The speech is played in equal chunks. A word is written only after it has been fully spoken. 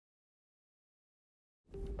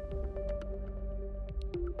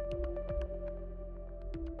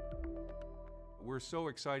we're so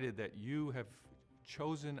excited that you have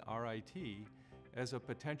chosen RIT as a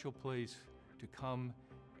potential place to come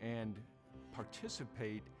and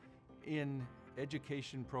participate in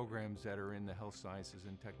education programs that are in the health sciences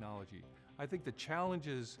and technology. I think the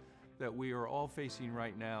challenges that we are all facing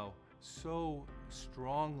right now so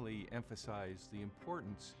strongly emphasize the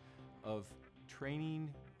importance of training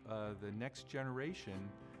the next generation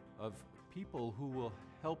of people who will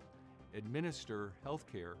help administer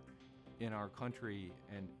healthcare in our country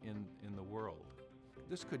and in the world.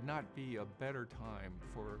 This could not be a better time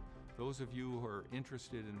for those of you who are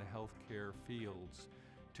interested in the healthcare fields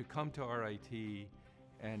to come to RIT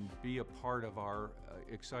and be a part of our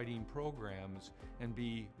exciting programs and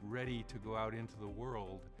be ready to go out into the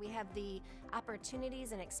world. We have the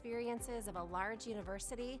opportunities and experiences of a large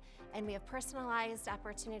university, and we have personalized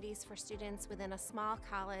opportunities for students within a small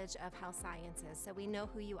college of health sciences. So we know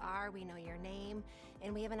who you are, we know your name,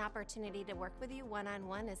 and we have an opportunity to work with you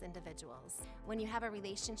one-on-one as individuals. When you have a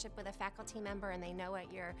relationship with a faculty member and they know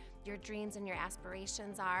what your dreams and your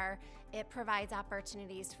aspirations are, it provides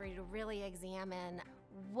opportunities for you to really examine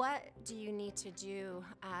what do you need to do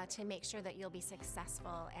to make sure that you'll be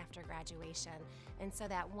successful after graduation. And so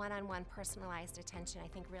that one-on-one personalized attention, I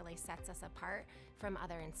think, really sets us apart from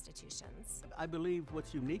other institutions. I believe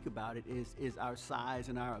what's unique about it is our size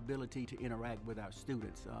and our ability to interact with our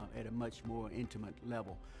students at a much more intimate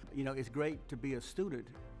level. You know, it's great to be a student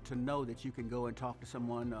to know that you can go and talk to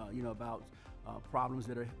someone about problems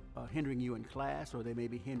that are hindering you in class, or they may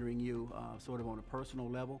be hindering you sort of on a personal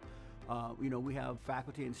level. We have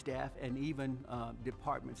faculty and staff and even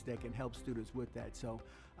departments that can help students with that. So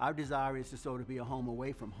our desire is to sort of be a home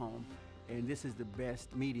away from home, and this is the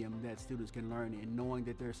best medium that students can learn in, knowing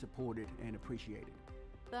that they're supported and appreciated.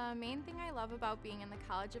 The main thing I love about being in the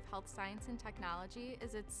College of Health Science and Technology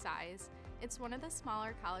is its size. It's one of the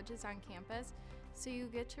smaller colleges on campus, so you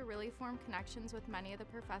get to really form connections with many of the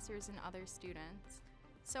professors and other students.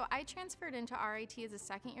 So I transferred into RIT as a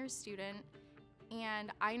second-year student,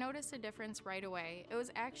 and I noticed a difference right away. It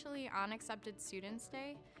was actually on Accepted Students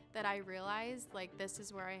Day that I realized, like, this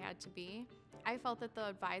is where I had to be. I felt that the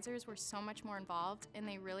advisors were so much more involved, and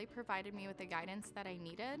they really provided me with the guidance that I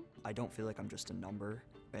needed. I don't feel like I'm just a number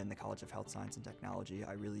in the College of Health Science and Technology.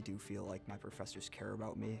 I really do feel like my professors care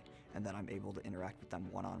about me and that I'm able to interact with them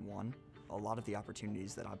one-on-one. A lot of the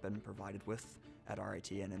opportunities that I've been provided with at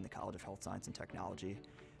RIT and in the College of Health Science and Technology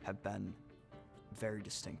have been very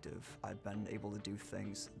distinctive. I've been able to do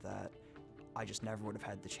things that I just never would have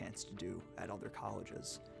had the chance to do at other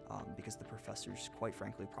colleges because the professors, quite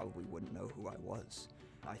frankly, probably wouldn't know who I was.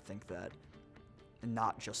 I think that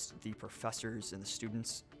not just the professors and the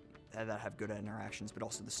students that have good interactions, but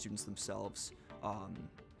also the students themselves,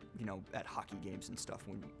 at hockey games and stuff.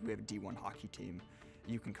 When we have a D1 hockey team,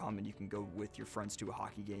 you can come and you can go with your friends to a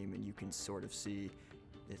hockey game and you can sort of see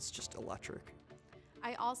it's just electric.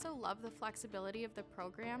 I also love the flexibility of the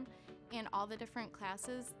program and all the different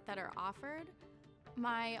classes that are offered.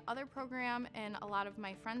 My other program and a lot of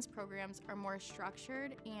my friends' programs are more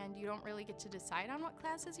structured, and you don't really get to decide on what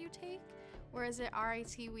classes you take. Whereas at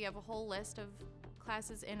RIT, we have a whole list of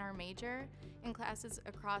classes in our major and classes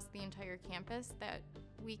across the entire campus that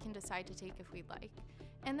we can decide to take if we'd like.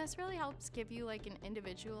 And this really helps give you like an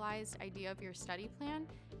individualized idea of your study plan,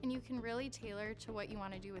 and you can really tailor to what you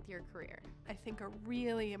want to do with your career. I think a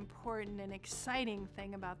really important and exciting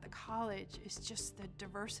thing about the college is just the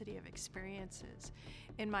diversity of experiences.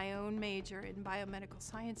 In my own major in biomedical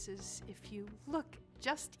sciences, if you look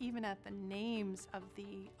just even at the names of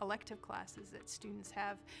the elective classes that students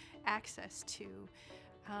have access to,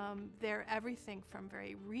 they're everything from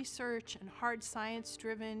very research and hard science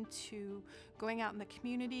driven to going out in the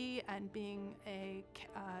community and being a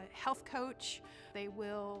health coach. They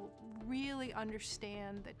will really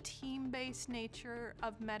understand the team-based nature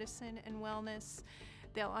of medicine and wellness.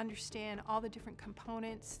 They'll understand all the different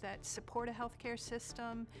components that support a healthcare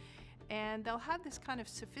system. And they'll have this kind of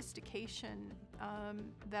sophistication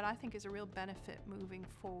that I think is a real benefit moving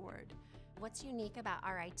forward. What's unique about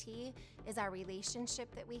RIT is our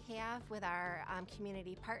relationship that we have with our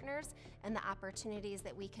community partners and the opportunities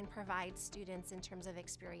that we can provide students in terms of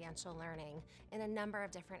experiential learning in a number of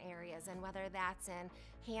different areas, and whether that's in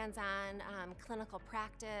hands-on clinical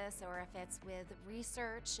practice or if it's with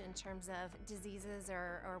research in terms of diseases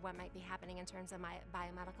or what might be happening in terms of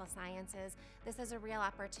biomedical sciences. This is a real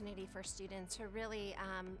opportunity for students to really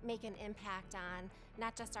make an impact on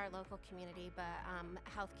not just our local community, but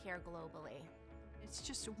healthcare globally. It's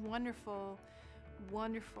just a wonderful,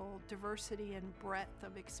 wonderful diversity and breadth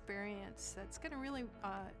of experience that's going to really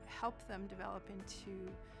help them develop into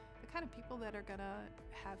the kind of people that are going to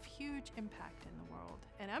have huge impact in the world.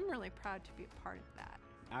 And I'm really proud to be a part of that.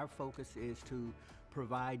 Our focus is to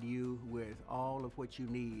provide you with all of what you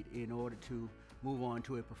need in order to move on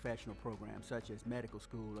to a professional program such as medical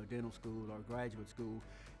school or dental school or graduate school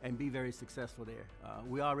and be very successful there.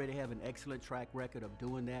 We already have an excellent track record of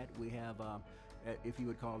doing that. We have, if you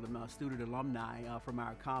would call them, student alumni from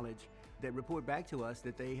our college that report back to us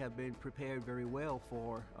that they have been prepared very well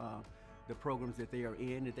for the programs that they are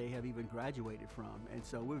in, that they have even graduated from. And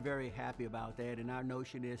so we're very happy about that, and our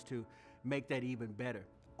notion is to make that even better.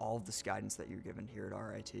 All of this guidance that you're given here at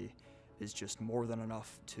RIT is just more than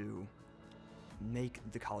enough to make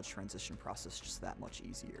the college transition process just that much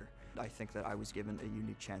easier. I think that I was given a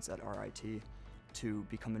unique chance at RIT to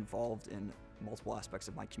become involved in multiple aspects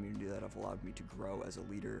of my community that have allowed me to grow as a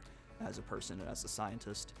leader, as a person, and as a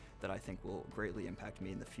scientist that I think will greatly impact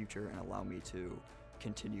me in the future and allow me to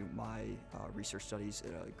continue my research studies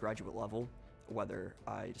at a graduate level, whether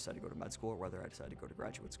I decide to go to med school or whether I decide to go to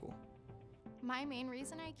graduate school. My main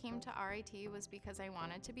reason I came to RIT was because I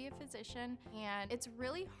wanted to be a physician, and it's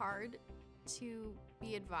really hard to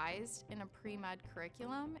be advised in a pre-med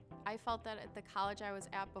curriculum. I felt that at the college I was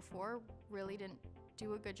at before really didn't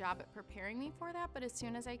do a good job at preparing me for that, but as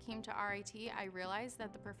soon as I came to RIT, I realized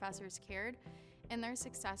that the professors cared, and their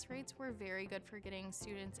success rates were very good for getting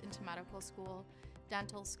students into medical school,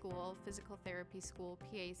 dental school, physical therapy school,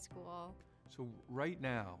 PA school. So right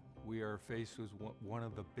now, we are faced with one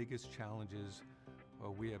of the biggest challenges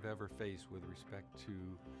we have ever faced with respect to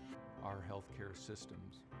our healthcare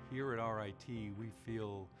systems. Here at RIT, we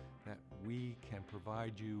feel that we can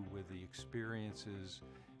provide you with the experiences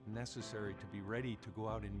necessary to be ready to go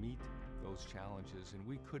out and meet those challenges. And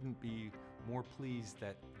we couldn't be more pleased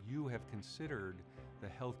that you have considered the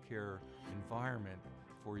healthcare environment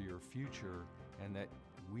for your future, and that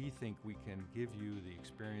we think we can give you the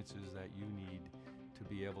experiences that you need to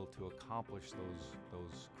be able to accomplish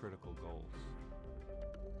those critical goals.